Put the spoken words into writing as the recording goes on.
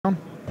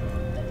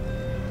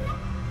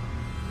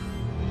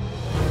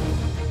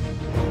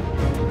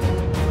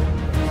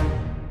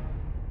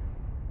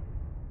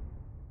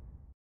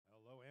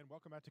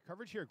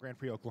Coverage here at Grand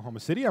Prix,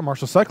 Oklahoma City. I'm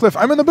Marshall Sutcliffe.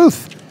 I'm in the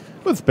booth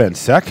with Ben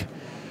Sec.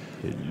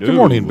 Hello. Good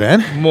morning,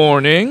 Ben.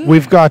 Morning.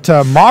 We've got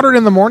Modern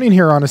in the morning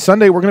here on a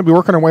Sunday. We're going to be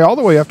working our way all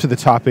the way up to the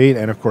top 8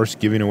 and, of course,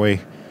 giving away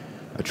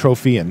a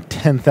trophy and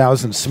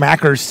 10,000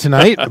 smackers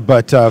tonight.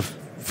 But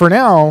for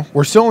now,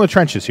 we're still in the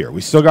trenches here.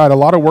 We still got a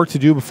lot of work to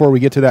do before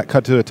we get to that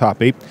cut to the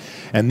top 8.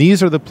 And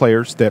these are the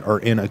players that are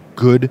in a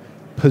good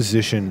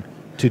position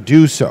to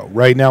do so.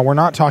 Right now, we're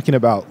not talking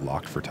about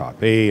locked for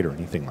top 8 or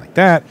anything like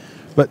that.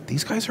 But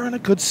these guys are in a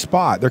good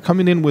spot. They're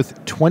coming in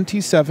with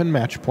 27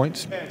 match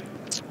points.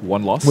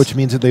 One loss. Which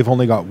means that they've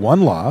only got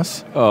one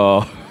loss.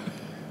 Efro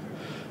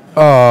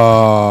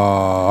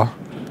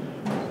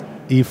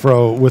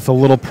with a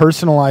little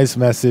personalized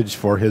message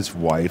for his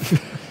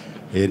wife.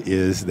 It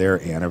is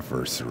their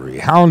anniversary.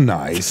 How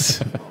nice.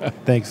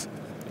 Thanks.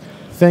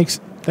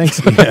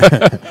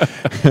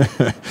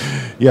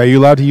 Yeah, are you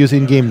allowed to use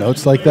in-game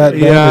notes like that?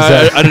 Ben?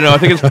 Yeah, I don't know. I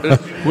think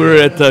we're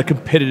at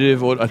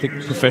competitive or I think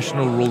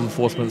professional rule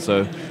enforcement,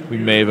 so we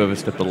may have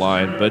overstepped the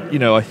line. But, you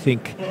know, I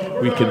think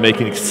we can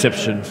make an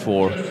exception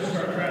for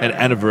an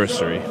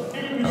anniversary.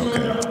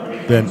 Okay.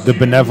 Then the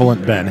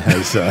benevolent Ben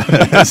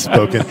has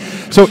spoken.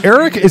 So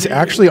Eric is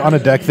actually on a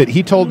deck that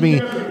he told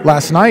me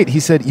last night. He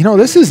said, you know,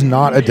 this is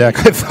not a deck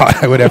I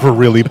thought I would ever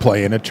really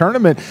play in a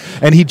tournament.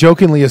 And he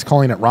jokingly is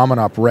calling it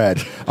Ramanop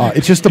Red.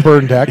 It's just a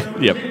burn deck.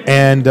 Yep.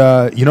 And,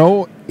 you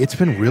know, it's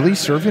been really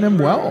serving him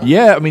well.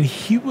 Yeah, I mean,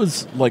 he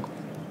was like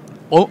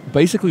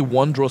basically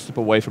one draw step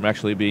away from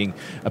actually being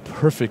a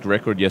perfect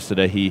record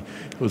yesterday. He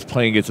was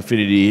playing against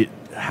Affinity,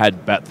 had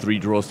about 3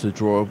 draws to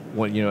draw.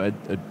 One, you know,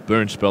 a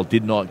burn spell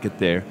did not get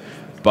there.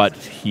 But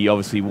he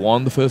obviously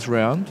won the first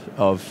round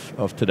of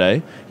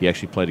today. He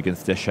actually played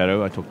against Death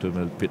Shadow. I talked to him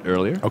a bit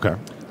earlier. Okay.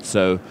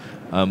 So,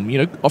 you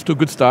know, off to a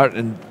good start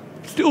and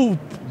still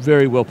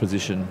very well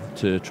positioned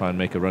to try and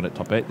make a run at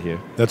top 8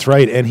 here. That's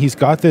right. And he's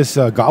got this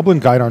Goblin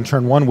Guide on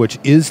turn 1, which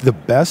is the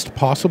best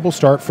possible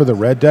start for the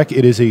red deck.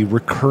 It is a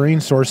recurring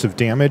source of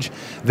damage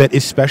that,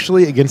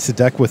 especially against a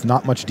deck with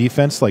not much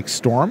defense like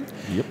Storm,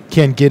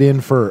 can get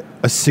in for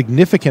a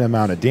significant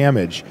amount of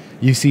damage.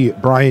 You see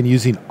Brian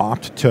using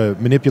Opt to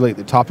manipulate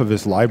the top of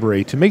his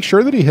library to make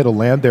sure that he hit a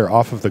land there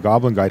off of the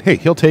Goblin Guide. Hey,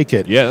 he'll take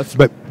it. Yeah,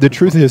 but the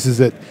truth is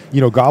that, you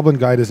know, Goblin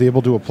Guide is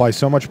able to apply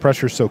so much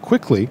pressure so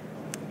quickly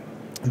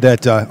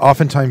that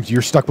oftentimes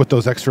you're stuck with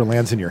those extra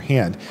lands in your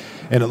hand.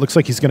 And it looks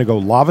like he's going to go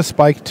Lava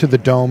Spike to the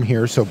Dome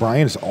here. So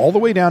Brian is all the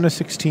way down to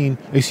 13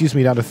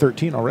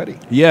 already.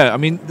 Yeah, I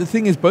mean, the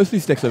thing is both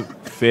these decks are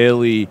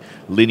fairly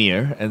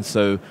linear, and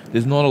so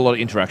there's not a lot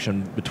of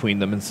interaction between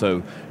them, and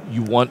so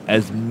you want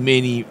as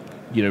many,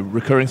 you know,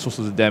 recurring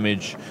sources of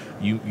damage.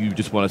 You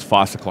just want as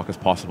fast a clock as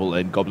possible,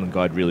 and Goblin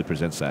Guide really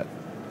presents that.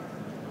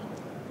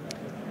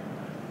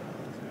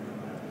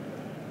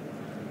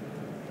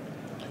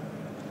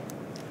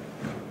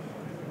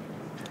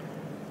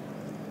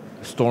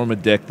 Storm a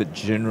deck that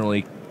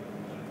generally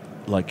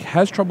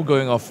has trouble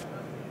going off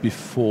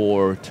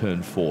before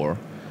turn 4.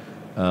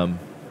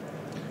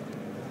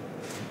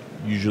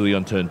 Usually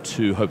on turn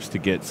 2 hopes to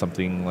get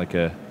something like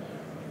a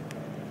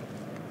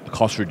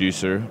cost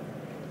reducer,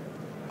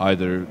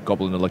 either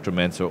Goblin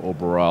Electromancer or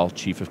Boral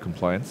Chief of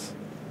Compliance.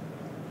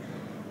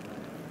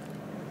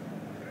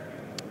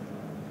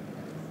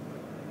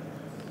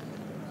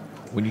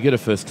 When you get a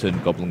first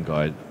turn Goblin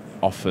Guide,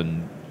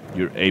 often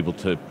you're able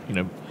to, you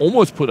know,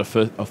 almost put a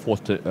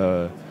fourth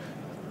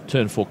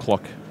turn 4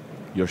 clock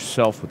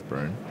yourself with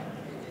burn.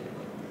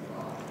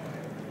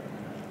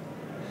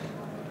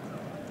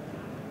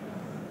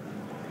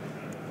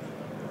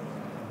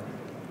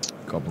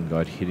 Goblin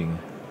Guide hitting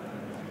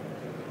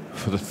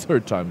for the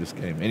 3rd time this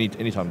game.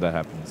 Anytime that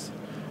happens,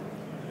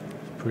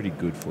 it's pretty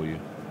good for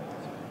you.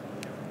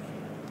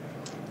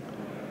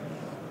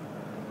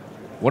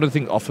 One of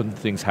the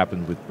things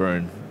happen with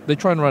burn. They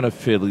try and run a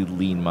fairly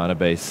lean mana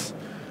base.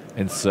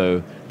 And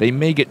so they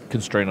may get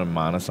constrained on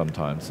mana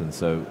sometimes. And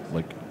so,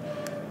 like,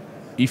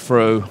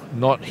 Efro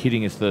not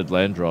hitting his 3rd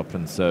land drop.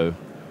 And so,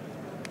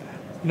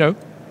 you know,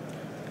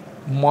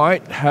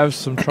 might have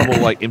some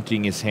trouble, like,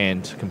 emptying his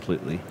hand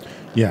completely.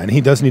 Yeah, and he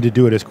does need to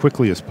do it as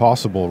quickly as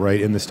possible, right,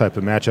 in this type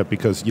of matchup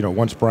because, you know,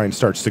 once Brian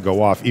starts to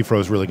go off,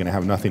 Efro's really going to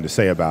have nothing to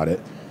say about it.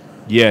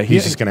 Yeah,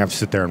 he's just going to have to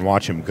sit there and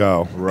watch him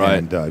go.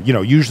 Right. And, you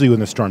know, usually when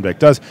the Storm deck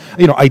does,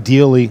 you know,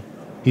 ideally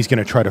he's going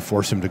to try to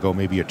force him to go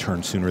maybe a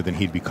turn sooner than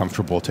he'd be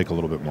comfortable, take a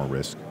little bit more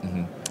risk.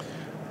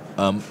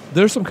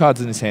 There are some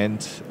cards in his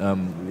hand,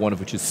 one of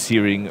which is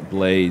Searing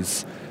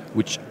Blaze,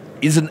 which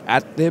isn't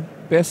at their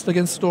best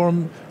against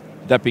Storm.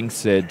 That being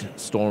said,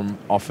 Storm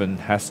often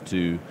has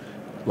to,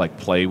 like,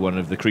 play one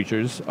of the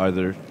creatures,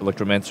 either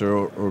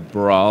Electromancer or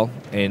Boral,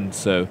 and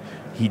so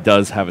he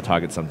does have a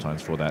target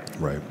sometimes for that.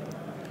 Right.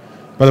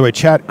 By the way,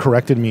 chat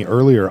corrected me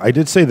earlier. I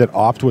did say that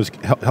Opt was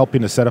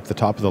helping to set up the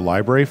top of the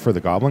library for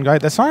the Goblin Guide.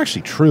 That's not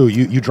actually true.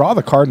 You draw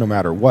the card no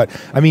matter what.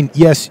 I mean,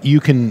 yes, you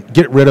can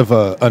get rid of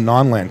a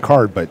non-land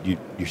card, but you're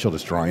still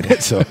just drawing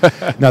it. So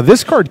now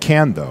this card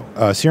can, though.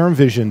 Serum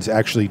Visions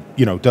actually,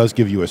 you know, does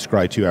give you a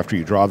scry 2 after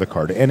you draw the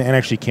card, and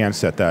actually can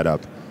set that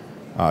up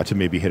to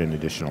maybe hit an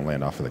additional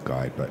land off of the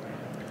guide, but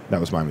that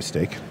was my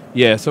mistake.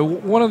 Yeah, so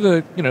one of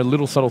the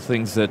little subtle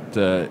things that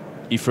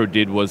Ifro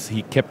did was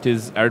he kept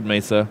his Arid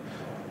Mesa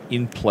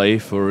in play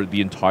for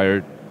the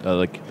entire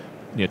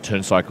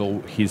turn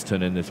cycle, his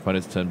turn and his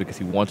opponent's turn, because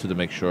he wanted to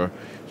make sure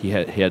he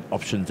had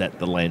options at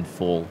the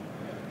landfall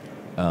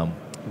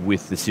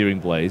with the Searing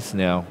Blaze.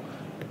 Now,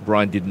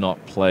 Brian did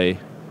not play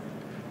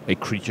a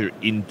creature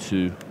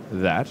into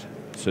that,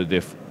 so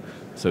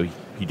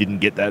he didn't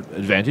get that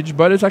advantage.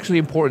 But it's actually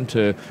important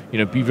to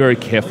be very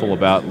careful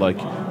about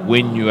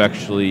when you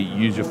actually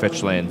use your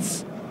fetch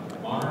lands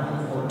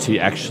to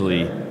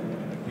actually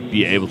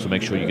be able to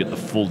make sure you get the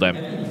full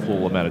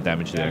amount of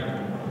damage there.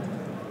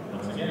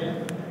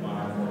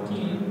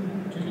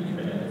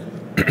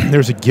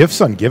 There's a Gifts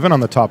Ungiven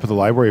on the top of the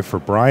library for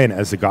Brian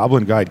as the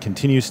Goblin Guide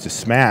continues to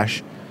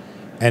smash.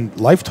 And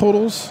life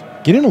totals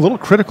getting a little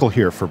critical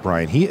here for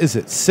Brian. He is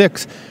at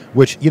 6,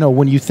 which,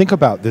 when you think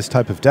about this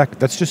type of deck,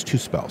 that's just 2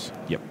 spells.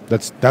 Yep.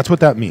 That's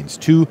what that means.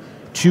 Two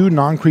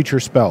non-creature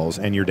spells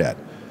and you're dead.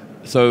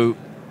 So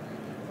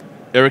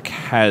Eric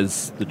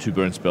has the 2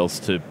 burn spells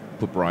to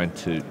put Brian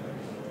to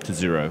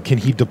 0. Can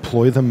he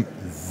deploy them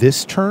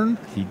this turn?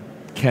 He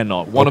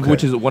cannot. One of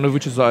which is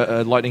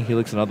a Lightning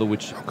Helix, another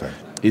which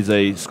is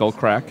a Skull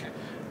Crack.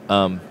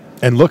 And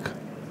look,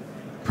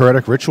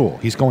 Poetic Ritual.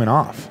 He's going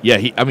off. Yeah,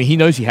 he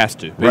knows he has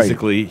to.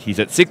 Basically, he's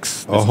at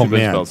 6. Oh,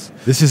 man. Spells.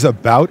 This is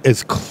about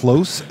as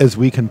close as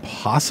we can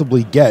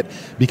possibly get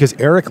because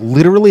Eric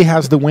literally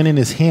has the win in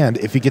his hand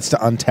if he gets to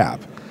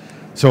untap.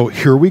 So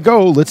here we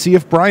go. Let's see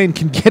if Brian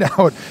can get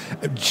out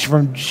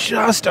from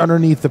just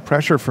underneath the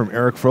pressure from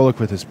Eric Froehlich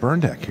with his burn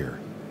deck here.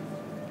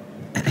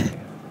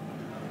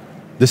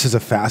 This is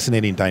a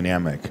fascinating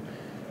dynamic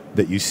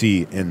that you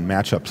see in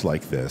matchups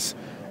like this.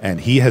 And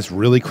he has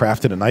really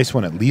crafted a nice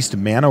one, at least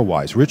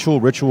mana-wise. Ritual.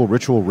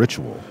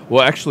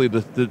 Well, actually,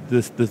 the did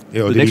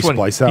next he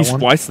splice that he one?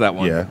 spliced that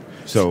one. Yeah.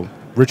 So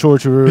ritual.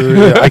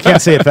 I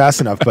can't say it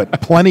fast enough,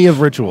 but plenty of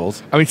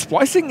rituals. I mean,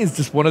 splicing is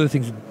just one of the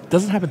things that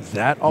doesn't happen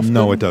that often.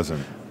 No, it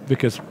doesn't.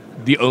 Because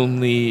the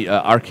only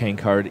arcane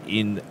card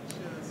in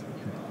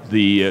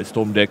the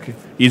Storm deck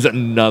is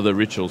another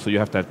ritual, so you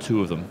have to have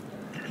 2 of them.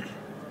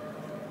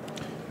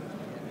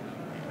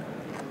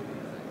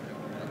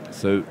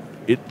 So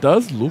it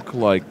does look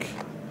like...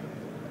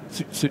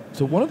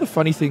 So one of the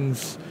funny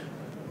things...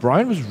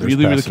 Brian was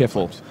really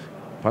careful.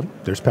 Pardon?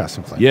 There's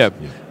Passing Flames. Yeah.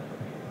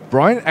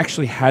 Brian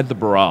actually had the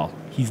Baral.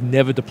 He's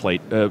never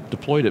deployed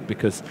it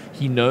because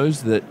he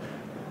knows that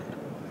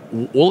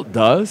all it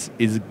does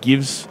is it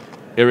gives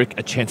Eric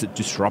a chance at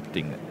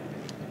disrupting it.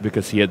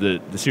 Because he had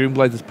the Searing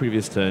Blade this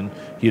previous turn,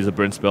 he has a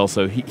burn spell,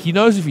 so he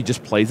knows if he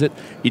just plays it,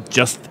 it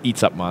just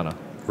eats up mana.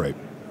 Right.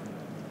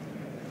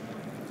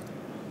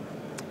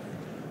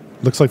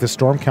 Looks like the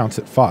Storm counts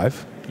at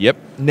 5. Yep.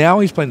 Now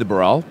he's playing the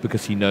Baral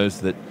because he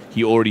knows that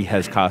he already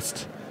has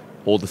cast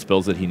all the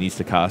spells that he needs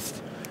to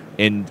cast.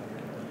 And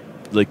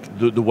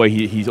the way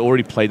he's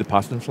already played the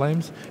Passing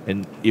Flames,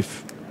 and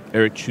if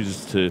Eric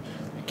chooses to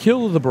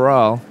kill the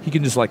Baral, he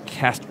can just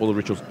cast all the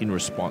rituals in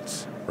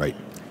response. Right.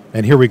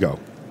 And here we go.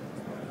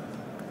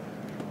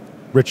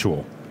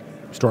 Ritual.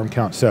 Storm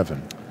count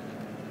 7.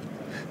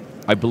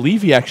 I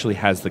believe he actually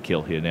has the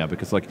kill here now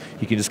because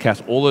he can just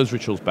cast all those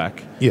rituals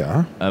back.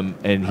 Yeah.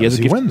 And he has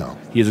a gift. Win though?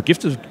 He has a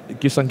Gifts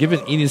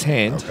Ungiven in his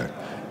hand. Okay.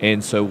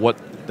 And so what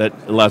that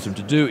allows him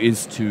to do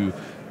is to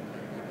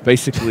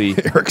basically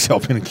Eric's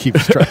helping to keep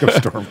track of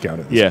Storm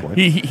count at this point.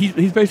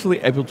 He's basically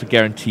able to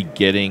guarantee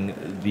getting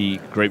the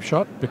Grape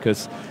Shot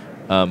because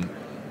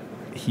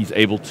he's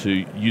able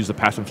to use the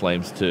Passing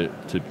Flames to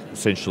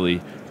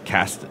essentially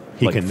cast.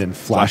 He can then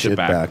flash it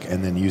back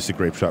and then use the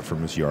Grape Shot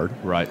from his yard.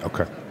 Right.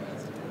 Okay.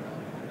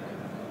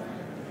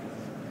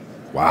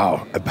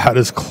 Wow, about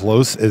as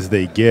close as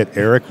they get.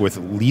 Eric with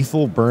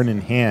lethal burn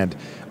in hand.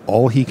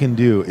 All he can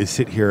do is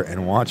sit here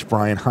and watch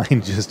Brian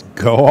Heine just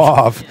go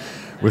off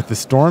with the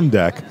Storm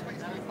deck.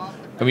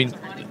 I mean,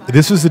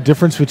 this was the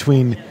difference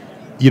between,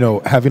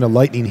 having a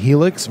Lightning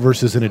Helix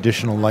versus an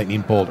additional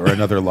Lightning Bolt or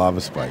another Lava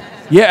Spike.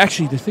 Yeah,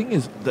 actually, the thing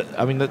is,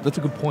 that's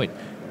a good point.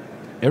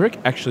 Eric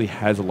actually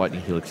has a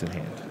Lightning Helix in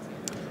hand.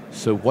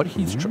 So what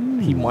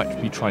he might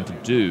be trying to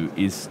do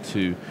is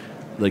to,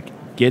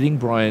 getting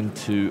Brian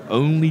to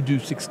only do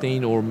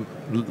 16 or,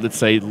 let's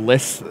say,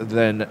 less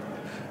than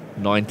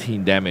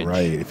 19 damage.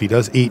 Right. If he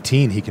does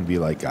 18, he can be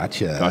like,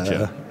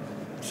 gotcha.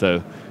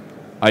 So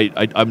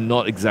I'm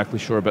not exactly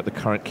sure about the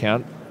current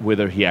count,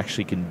 whether he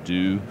actually can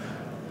do,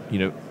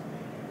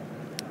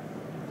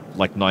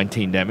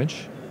 19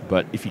 damage.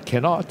 But if he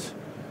cannot,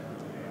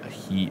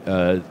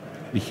 the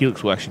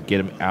Helix will actually get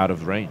him out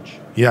of range.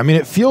 Yeah, I mean,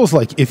 it feels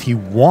like if he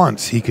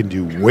wants, he can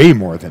do way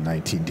more than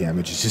 19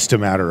 damage. It's just a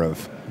matter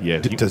of,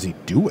 does he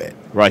do it?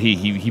 Right,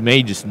 he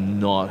may just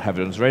not have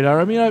it on his radar.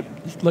 I mean,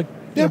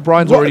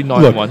 Brian's already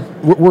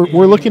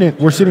 9-1.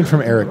 We're sitting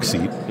from Eric's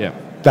seat. Yeah.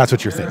 That's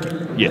what you're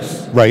thinking.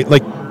 Yes. Right?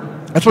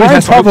 That's what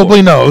Brian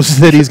probably knows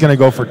that he's going to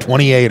go for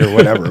 28 or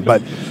whatever.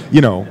 but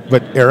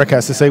Eric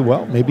has to say,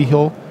 well, maybe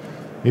he'll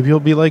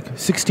be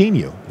 16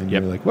 you. And you're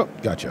like, well,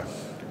 gotcha.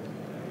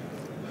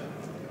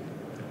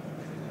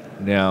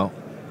 Now,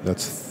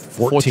 that's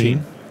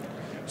 14.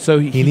 So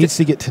he needs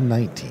to get to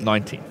 19.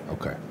 19.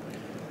 Okay.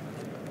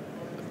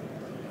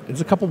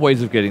 There's a couple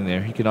ways of getting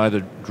there. He can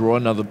either draw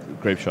another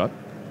grape shot.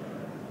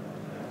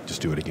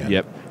 Just do it again.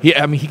 Yep.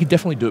 He could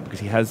definitely do it because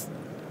he has.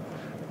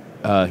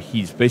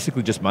 He's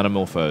basically just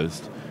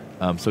metamorphosed,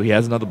 so he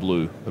has another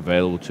blue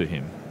available to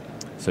him,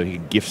 so he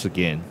can gifts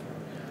again.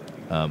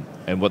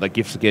 And what that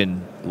gifts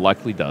again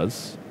likely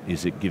does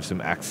is it gives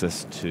him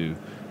access to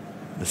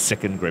the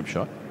second grape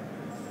shot,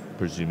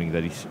 presuming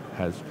that he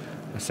has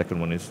a second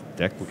one in his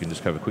deck. We can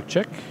just have a quick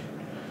check.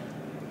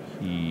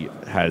 He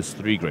has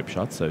 3 grape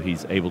shots, so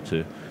he's able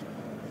to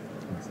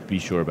be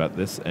sure about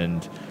this.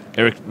 And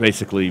Eric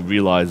basically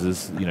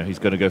realizes, he's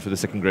going to go for the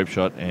second grape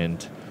shot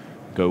and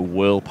go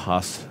well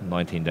past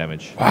 19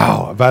 damage.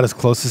 Wow, about as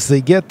close as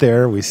they get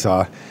there. We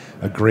saw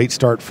a great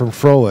start from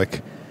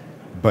Froehlich,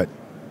 but,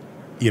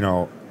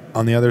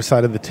 on the other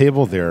side of the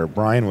table there,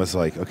 Brian was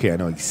like, okay, I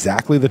know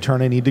exactly the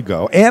turn I need to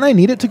go, and I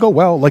need it to go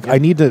well. Like, I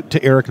need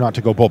to Eric not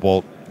to go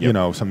bolt,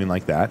 something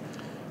like that.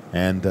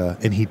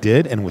 And he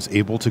did and was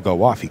able to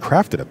go off. He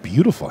crafted a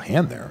beautiful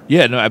hand there.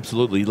 Yeah, no,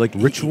 absolutely. Like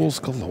rituals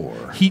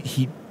galore.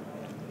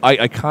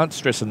 I can't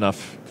stress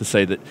enough to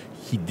say that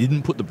he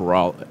didn't put the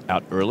barrel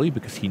out early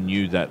because he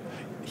knew that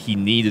he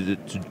needed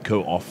it to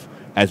go off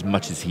as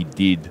much as he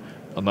did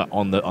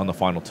on the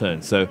final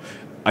turn. So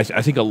I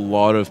think a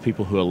lot of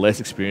people who are less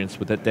experienced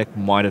with that deck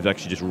might have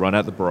actually just run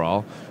out the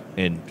barrel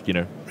and,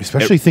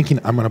 especially thinking,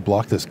 I'm going to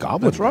block this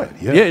goblin. That's right.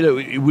 Yeah,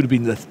 it would have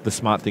been the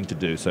smart thing to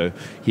do. So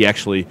he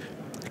actually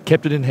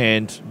kept it in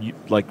hand,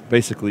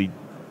 basically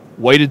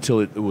waited till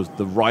it was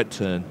the right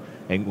turn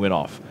and went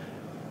off.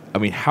 I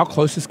mean, how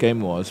close this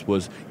game was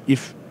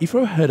if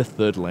Ifro had a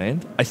third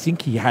land, I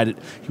think he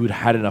would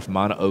have had enough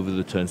mana over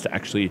the turns to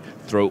actually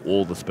throw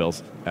all the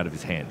spells out of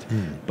his hand.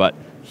 But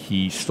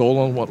he stole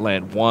on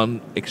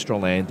one extra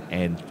land,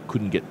 and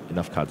couldn't get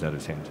enough cards out of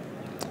his hand.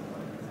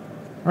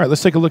 All right,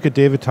 let's take a look at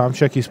David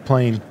Tomczek. He's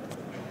playing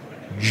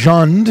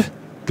Jund,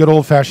 good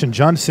old-fashioned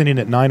Jund, sitting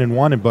at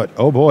 9-1, but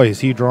oh boy,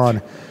 has he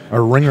drawn a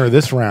ringer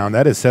this round.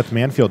 That is Seth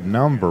Manfield,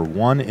 number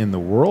 1 in the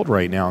world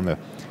right now in the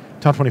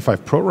top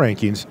 25 pro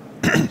rankings.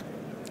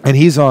 And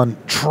he's on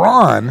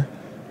Tron,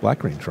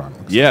 Black-Green Tron.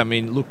 Yeah, I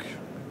mean, look,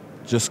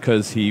 just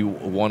because he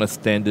won a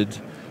standard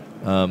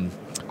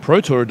Pro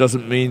Tour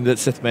doesn't mean that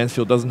Seth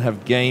Mansfield doesn't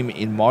have game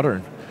in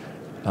Modern.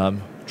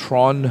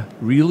 Tron,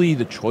 really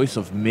the choice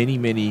of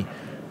many,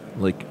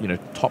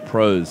 top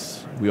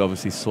pros. We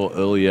obviously saw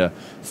earlier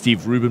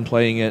Steve Rubin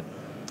playing it.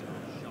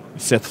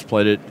 Seth's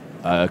played it.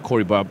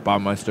 Corey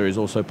Barmeister is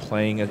also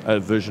playing a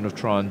version of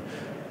Tron.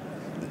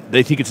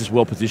 They think it's just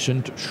well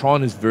positioned.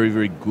 Tron is very,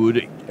 very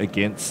good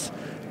against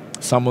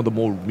some of the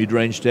more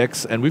mid-range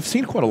decks, and we've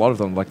seen quite a lot of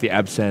them, like the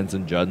Absans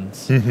and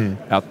Juds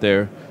out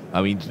there.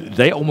 I mean,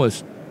 they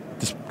almost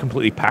just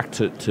completely pack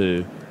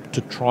to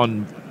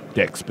Tron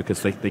decks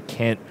because they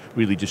can't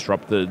really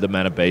disrupt the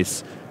mana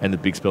base, and the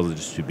big spells are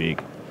just too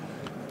big.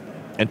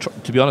 And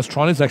to be honest,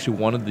 Tron is actually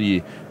one of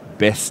the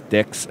best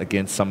decks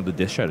against some of the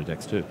Death Shadow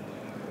decks too.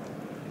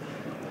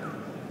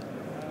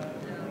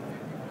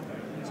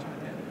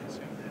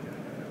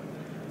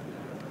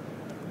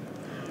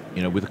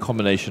 With a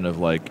combination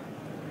of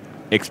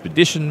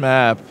Expedition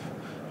Map,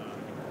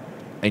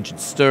 Ancient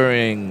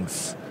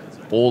Stirrings,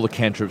 all the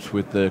cantrips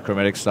with the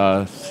Chromatic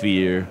Star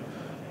Sphere,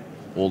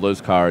 all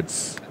those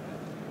cards,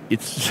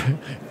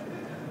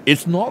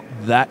 it's not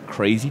that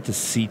crazy to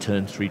see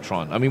turn 3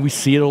 Tron. I mean, we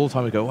see it all the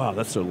time and go, wow,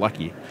 that's so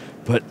lucky.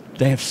 But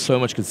they have so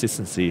much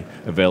consistency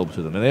available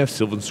to them. And they have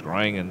Sylvan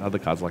Scrying and other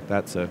cards like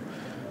that. So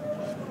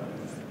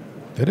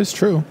that is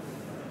true.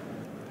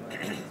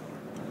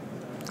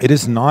 It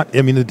is not.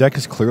 I mean, the deck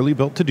is clearly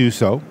built to do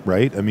so,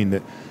 right? I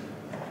mean,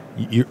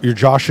 your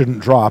jaw shouldn't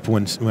drop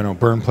when a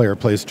burn player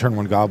plays turn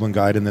 1 Goblin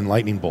Guide and then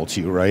lightning bolts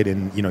you, right?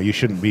 And you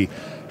shouldn't be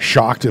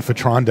shocked if a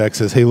Tron deck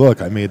says, "Hey, look,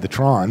 I made the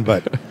Tron."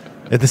 But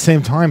at the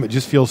same time, it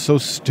just feels so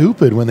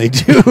stupid when they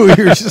do.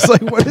 You're just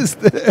like, "What is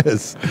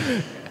this?"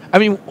 I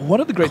mean, one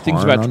of the great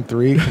things about on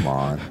 3, come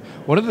on.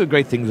 One of the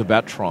great things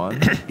about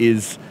Tron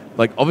is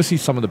obviously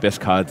some of the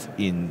best cards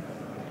in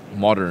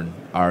Modern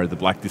are the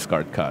black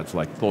discard cards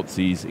like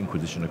Thoughtseize,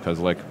 Inquisition, or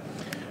Kozilek.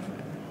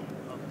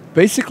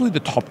 Basically, the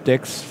top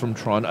decks from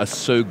Tron are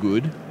so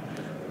good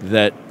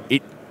that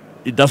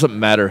it doesn't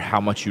matter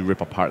how much you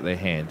rip apart their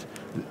hand.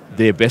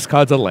 Their best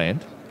cards are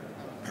land,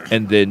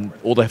 and then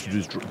all they have to do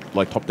is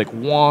top deck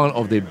one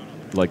of their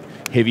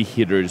heavy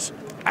hitters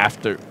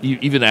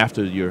even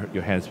after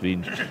your hand's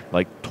been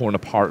torn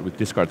apart with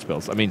discard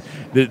spells. I mean,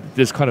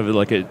 there's kind of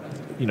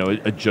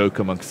a joke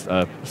amongst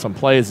some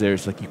players there.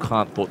 It's you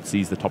can't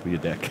Thoughtseize the top of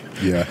your deck.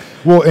 Yeah.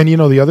 Well, and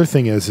the other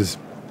thing is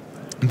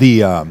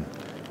the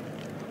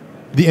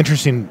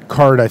interesting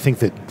card I think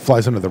that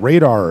flies under the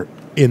radar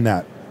in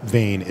that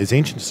vein is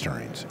Ancient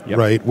Stirrings,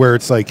 right? Where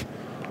it's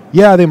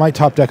they might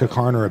top deck a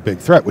Karn or a Big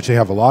Threat, which they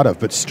have a lot of,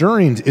 but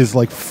Stirrings is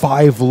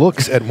 5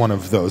 looks at one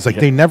of those.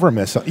 They never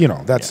miss.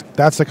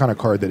 That's the kind of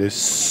card that is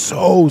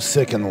so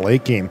sick in the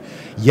late game,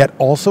 yet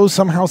also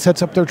somehow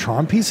sets up their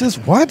Tron pieces.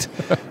 What?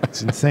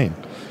 It's insane.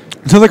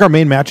 So our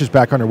main match is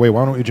back underway.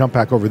 Why don't we jump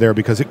back over there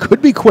because it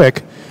could be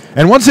quick.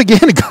 And once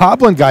again,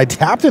 Goblin Guy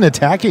tapped and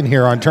attacking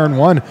here on turn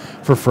 1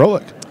 for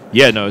Froehlich.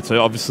 Yeah, no, it's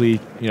obviously,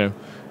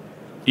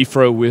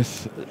 Ifro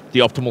with the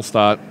optimal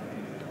start.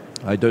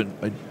 I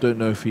don't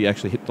know if he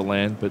actually hit the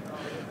land, but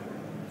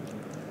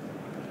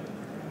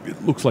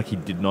it looks like he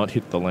did not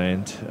hit the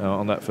land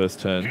on that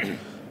first turn.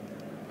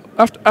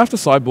 After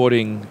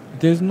sideboarding,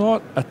 there's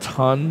not a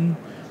ton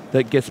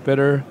that gets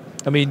better.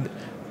 I mean,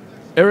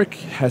 Eric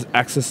has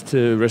access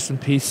to Rest in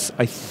Peace.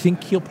 I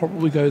think he'll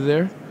probably go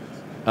there.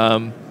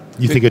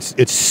 You think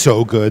it's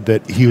so good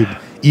that he would,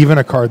 even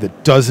a card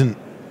that doesn't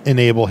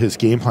enable his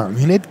game plan, I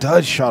mean, it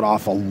does shut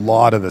off a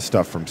lot of the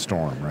stuff from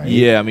Storm, right?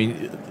 Yeah, I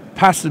mean,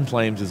 Past in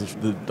Flames is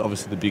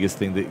obviously the biggest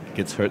thing that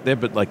gets hurt there,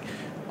 but like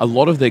a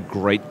lot of their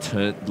great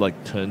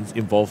turns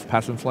involve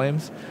Past in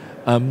Flames.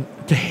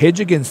 To hedge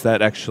against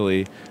that,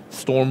 actually,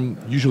 Storm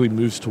usually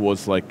moves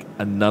towards like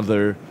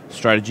another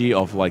strategy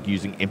of like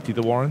using Empty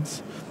the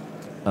Warrens.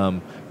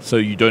 So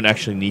you don't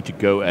actually need to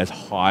go as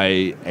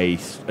high a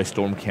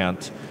Storm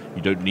count.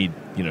 You don't need,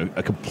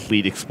 a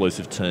complete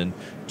explosive turn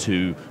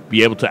to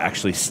be able to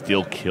actually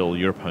still kill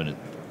your opponent.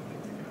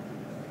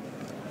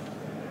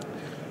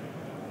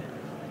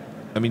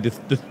 I mean,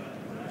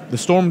 the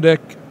Storm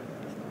deck,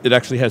 it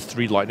actually has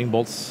 3 lightning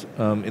bolts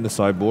in the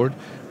sideboard,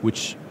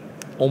 which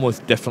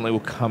almost definitely will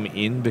come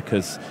in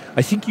because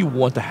I think you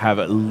want to have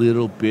a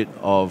little bit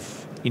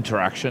of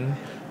interaction,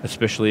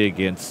 especially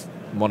against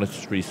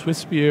Monastery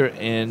Swiftspear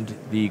and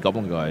the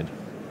Goblin Guide.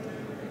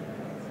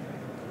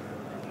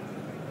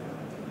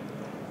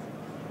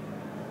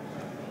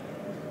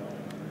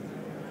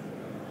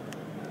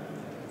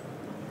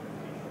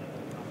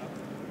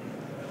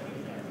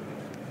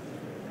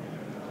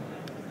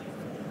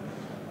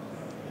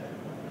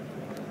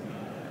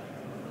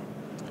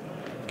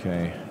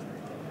 Okay.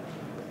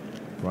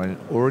 Right,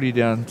 already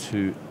down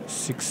to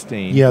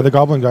 16. Yeah, the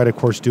Goblin Guide, of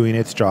course, doing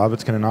its job.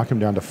 It's going to knock him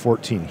down to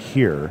 14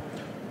 here.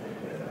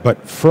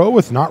 But Fro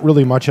with not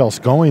really much else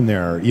going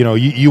there.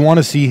 You want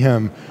to see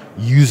him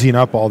using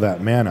up all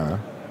that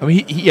mana. I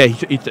mean, he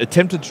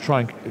attempted to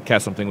try and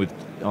cast something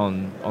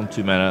on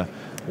 2 mana,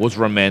 was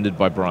remanded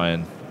by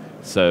Brian.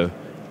 So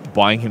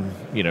buying him,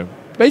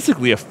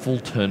 basically a full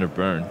turn of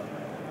burn.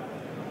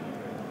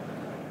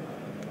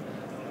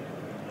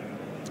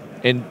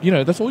 And,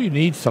 that's all you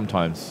need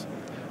sometimes.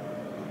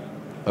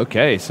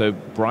 Okay, so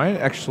Brian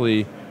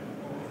actually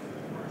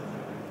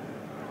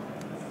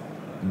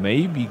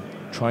may be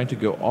trying to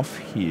go off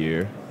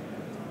here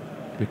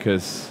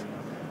because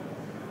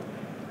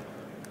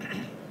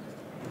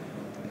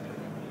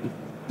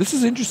this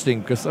is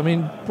interesting because, I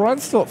mean,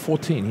 Brian's still at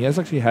 14. He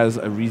actually has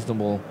a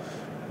reasonable,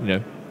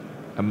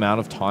 amount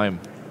of time,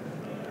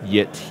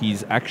 yet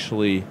he's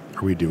actually...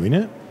 Are we doing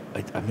it?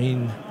 I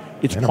mean,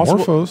 it's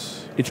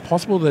Anamorphose. It's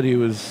possible that he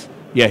was...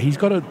 Yeah, he's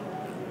got an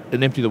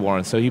Empty the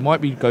Warren, so he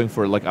might be going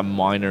for like a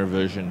minor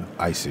version.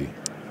 I see.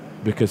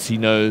 Because he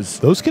knows...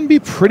 Those can be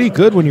pretty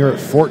good when you're at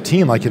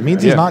 14. Like, it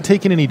means he's not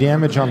taking any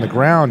damage on the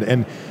ground.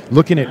 And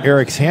looking at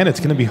Eric's hand, it's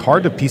going to be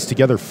hard to piece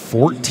together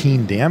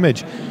 14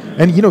 damage.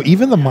 And,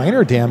 even the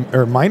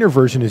minor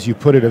version, as you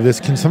put it, of this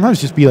can sometimes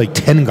just be like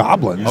 10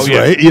 goblins,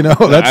 right?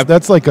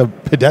 That's like a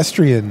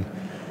pedestrian.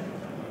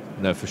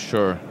 No, for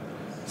sure.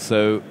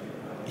 So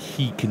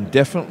he can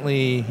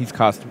definitely... He's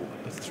cast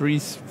three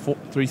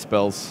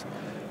spells.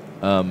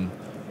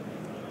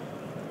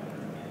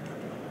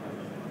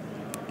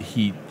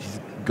 He's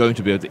going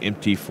to be able to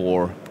empty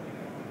for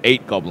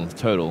 8 goblins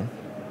total.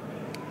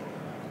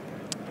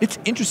 It's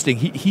interesting.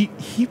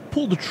 He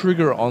pulled the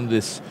trigger on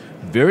this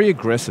very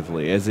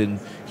aggressively, as in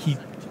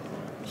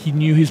he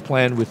knew his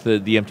plan with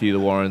the Empty of the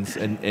Warrens,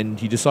 and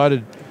he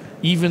decided,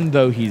 even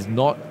though he's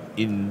not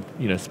in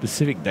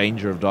specific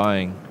danger of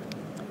dying,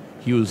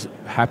 he was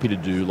happy to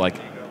do like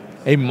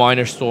a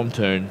minor Storm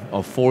turn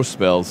of 4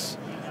 spells,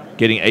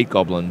 getting 8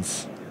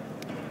 goblins.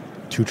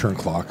 2-turn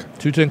clock.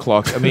 2-turn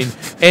clock. I mean,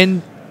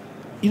 and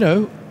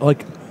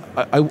like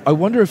I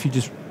wonder if he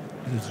just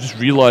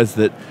realized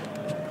that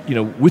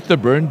with the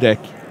burn deck,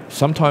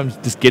 sometimes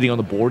just getting on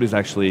the board is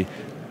actually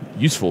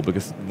useful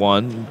because,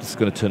 one, it's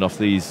going to turn off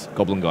these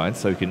Goblin Guides,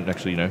 so you can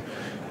actually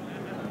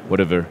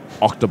whatever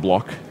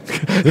octa-block.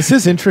 This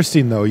is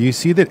interesting though. You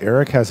see that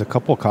Eric has a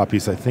couple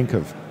copies, I think,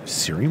 of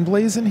Searing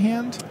Blaze in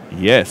hand.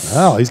 Yes.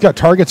 Oh, he's got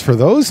targets for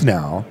those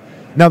now.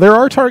 Now, there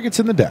are targets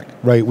in the deck,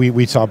 right?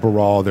 We saw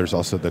Baral. There's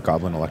also the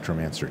Goblin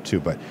Electromancer, too.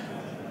 But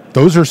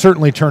those are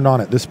certainly turned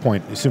on at this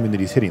point, assuming that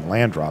he's hitting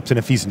land drops. And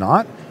if he's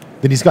not,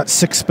 then he's got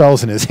 6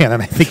 spells in his hand,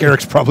 and I think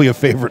Eric's probably a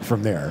favorite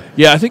from there.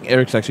 Yeah, I think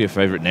Eric's actually a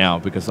favorite now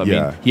because, I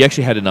mean, he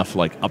actually had enough,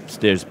 like,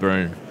 upstairs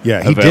burn.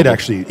 Yeah, he did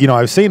actually.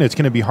 I was saying it's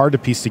going to be hard to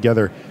piece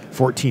together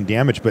 14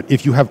 damage, but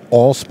if you have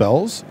all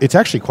spells, it's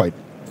actually quite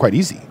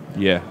easy.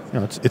 Yeah.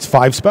 It's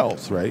 5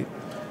 spells, right?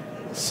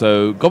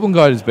 So Goblin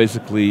Guide is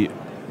basically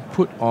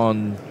put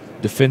on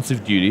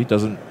defensive duty.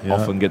 Doesn't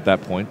often get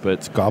that point, but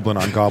it's goblin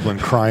on goblin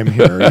crime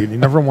here. You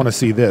never want to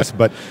see this,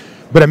 but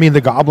I mean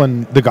the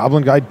goblin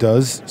Guide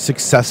does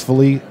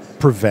successfully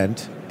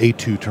prevent a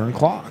 2-turn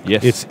clock.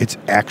 Yes, it's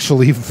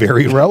actually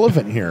very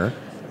relevant here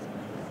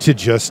to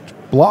just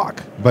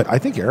block. But I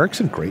think Eric's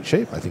in great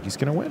shape. I think he's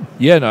going to win.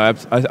 Yeah, no,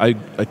 I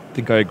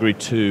think I agree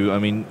too. I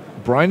mean,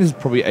 Brian is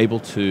probably able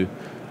to.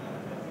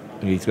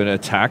 He's going to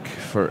attack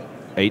for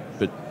 8,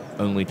 but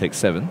only take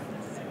 7.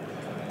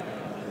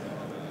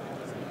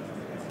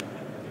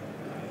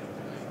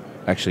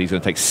 Actually, he's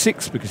going to take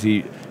 6 because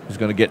he is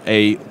going to get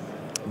a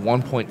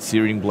 1-point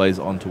Searing Blaze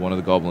onto one of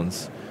the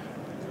goblins.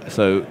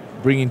 So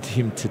bringing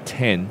him to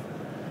 10.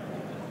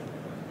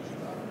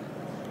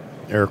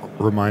 Eric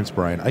reminds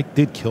Brian, I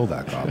did kill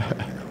that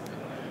goblin.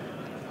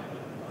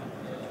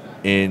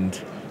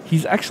 And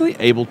he's actually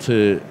able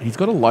to. He's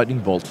got a lightning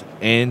bolt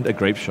and a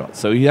grape shot,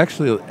 so he's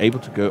actually able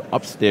to go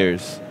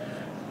upstairs.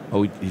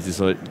 Oh, he's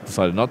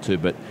decided not to,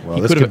 but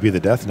well, this could be the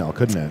death knell,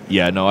 couldn't it?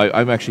 Yeah, no,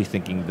 I'm actually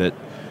thinking that.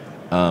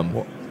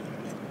 Well,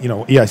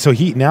 yeah. So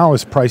he now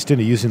is priced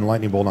into using the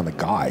lightning bolt on the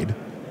guide.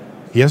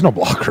 He has no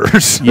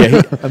blockers.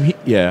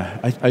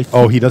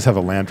 Yeah, he does have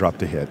a land drop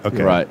to hit.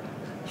 Okay, right.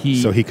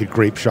 So he could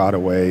grape shot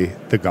away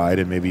the guide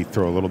and maybe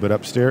throw a little bit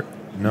upstairs.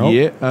 No.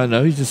 Yeah,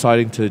 no, he's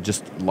deciding to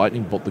just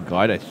lightning bolt the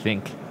guide, I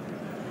think.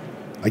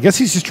 I guess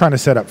he's just trying to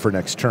set up for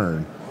next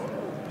turn,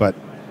 but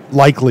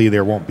likely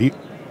there won't be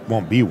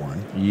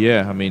one.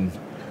 Yeah, I mean,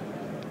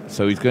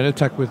 so he's going to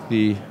attack with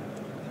the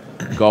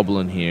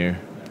goblin here.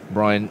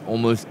 Brian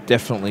almost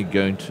definitely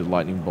going to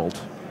lightning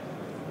bolt.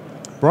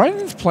 Brian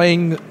is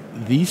playing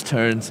these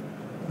turns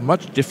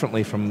much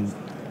differently from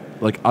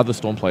like other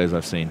Storm players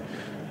I've seen,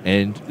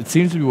 and it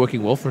seems to be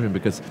working well for him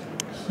because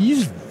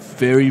he's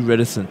very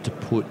reticent to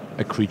put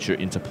a creature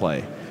into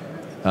play.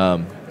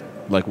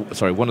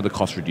 One of the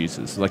cost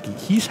reducers. Like,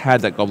 he's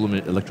had that Goblin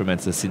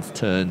Electromancer since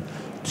turn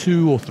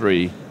 2 or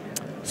 3,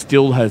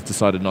 still has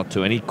decided not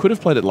to, and he could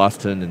have played it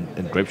last turn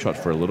and grape shot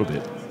for a little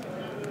bit.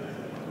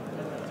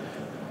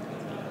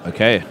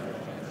 Okay.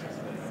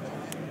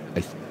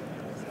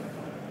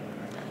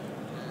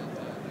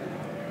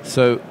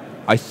 So,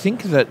 I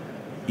think that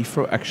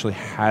Ifro actually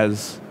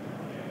has...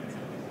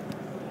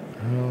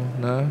 Oh,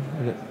 no.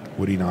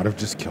 Would he not have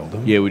just killed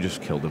him? Yeah, we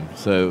just killed him.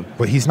 So,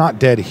 but he's not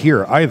dead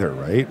here either,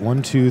 right?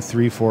 1, 2,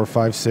 3, 4,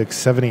 5, 6,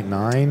 7, 8,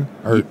 9,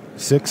 or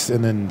 6,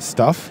 and then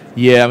stuff.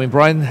 Yeah, I mean,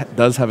 Brian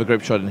does have a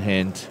grape shot in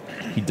hand.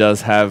 He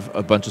does have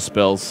a bunch of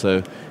spells,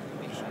 so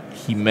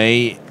he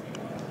may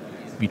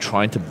be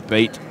trying to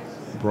bait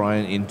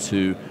Brian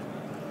into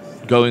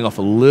going off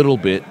a little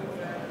bit.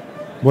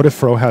 What if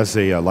Fro has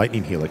a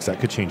lightning helix? That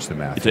could change the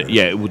math.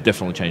 It would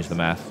definitely change the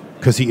math.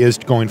 Because he is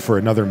going for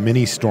another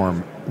mini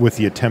storm with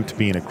the attempt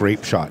being a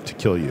grape shot to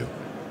kill you.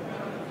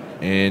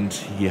 And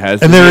he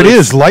has... And there it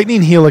is,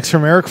 lightning helix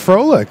from Eric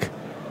Froehlich.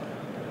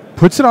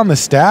 Puts it on the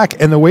stack,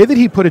 and the way that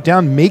he put it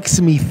down makes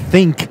me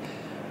think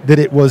that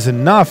it was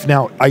enough.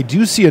 Now, I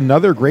do see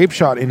another grape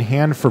shot in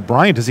hand for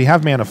Brian. Does he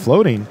have mana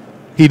floating?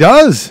 He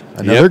does.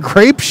 Another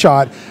grape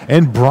shot.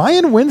 And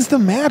Brian wins the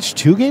match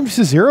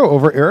 2-0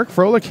 over Eric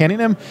Froehlich, handing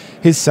him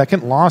his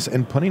second loss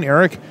and putting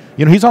Eric,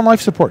 he's on life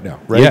support now,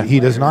 right? Yeah.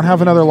 He does not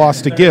have another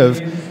loss to give.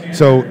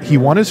 So he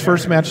won his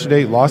first match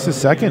today, lost his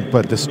second,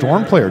 but the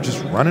Storm player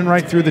just running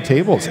right through the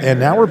tables. And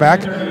now we're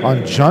back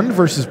on Jund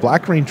versus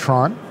Black Rain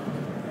Tron.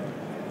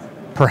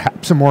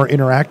 Perhaps a more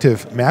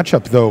interactive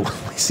matchup, though.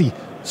 I see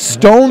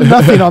stone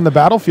nothing on the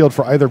battlefield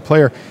for either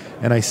player,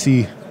 and I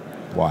see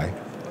why.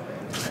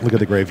 Look at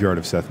the graveyard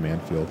of Seth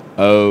Manfield.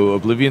 Oh,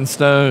 Oblivion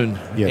Stone.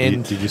 Yeah,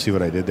 did you see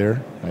what I did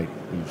there? You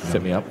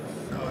set me up?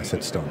 No, I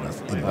said stone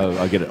nothing. Anyway. Oh,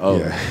 I get it. Oh.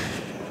 Yeah.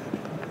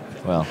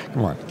 Well.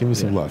 Come on, give me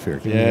some love here.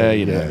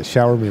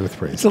 Shower me with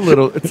praise. It's a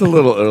little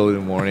early in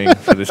the morning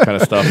for this kind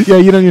of stuff. Yeah,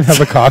 you don't even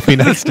have a coffee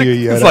next to you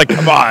yet. It's like,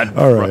 come on.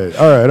 All right.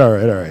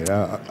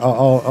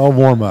 I'll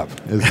warm up.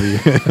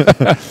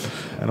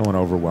 I don't want to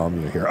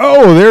overwhelm you here.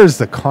 Oh, there's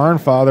the Karn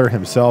Father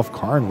himself,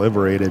 Karn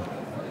Liberated.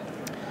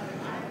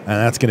 And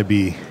that's going to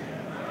be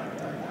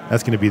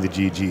the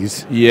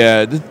GGs.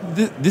 Yeah,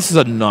 this is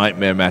a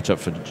nightmare matchup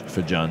for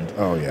Jund.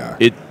 Oh, yeah.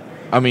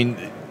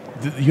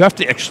 You have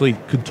to actually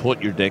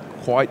contort your deck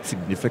quite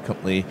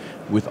significantly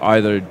with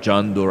either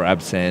Jund or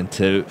Absan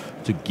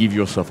to give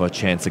yourself a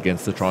chance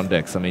against the Tron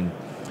decks. I mean,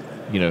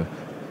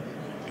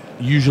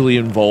 usually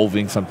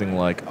involving something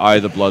like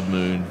either Blood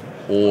Moon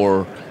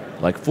or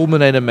like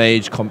Fulminator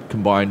Mage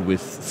combined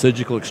with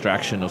Surgical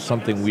Extraction or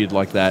something weird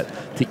like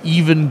that to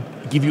even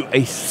give you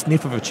a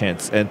sniff of a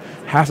chance. And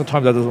half the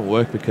time that doesn't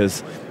work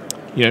because,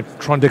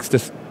 Tron decks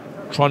just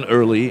Tron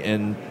early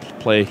and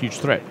play a huge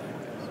threat.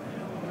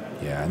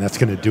 Yeah, and that's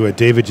going to do it.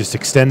 David just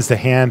extends the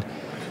hand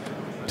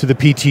to the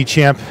PT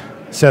champ,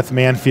 Seth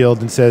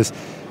Manfield, and says,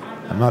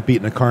 I'm not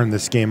beating a Karn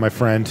this game, my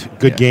friend.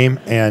 Good game.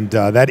 And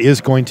that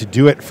is going to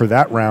do it for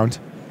that round.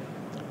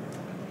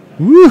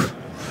 Woo!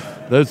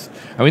 Those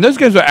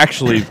games were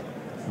actually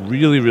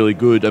really, really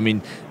good. I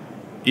mean,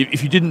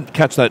 if you didn't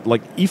catch that,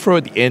 like, Ifro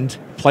at the end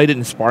played an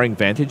Inspiring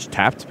Vantage,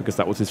 tapped, because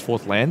that was his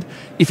 4th land.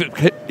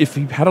 If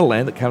he had a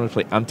land that came to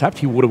play untapped,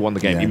 he would have won the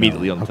game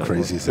immediately on the turn. How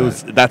crazy is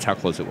that? That's how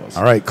close it was.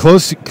 All right,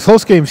 close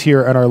games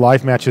here at our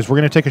live matches. We're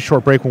going to take a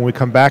short break. When we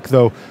come back,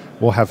 though,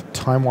 we'll have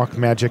Time Walk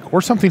Magic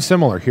or something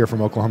similar here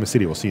from Oklahoma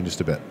City. We'll see you in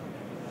just a bit.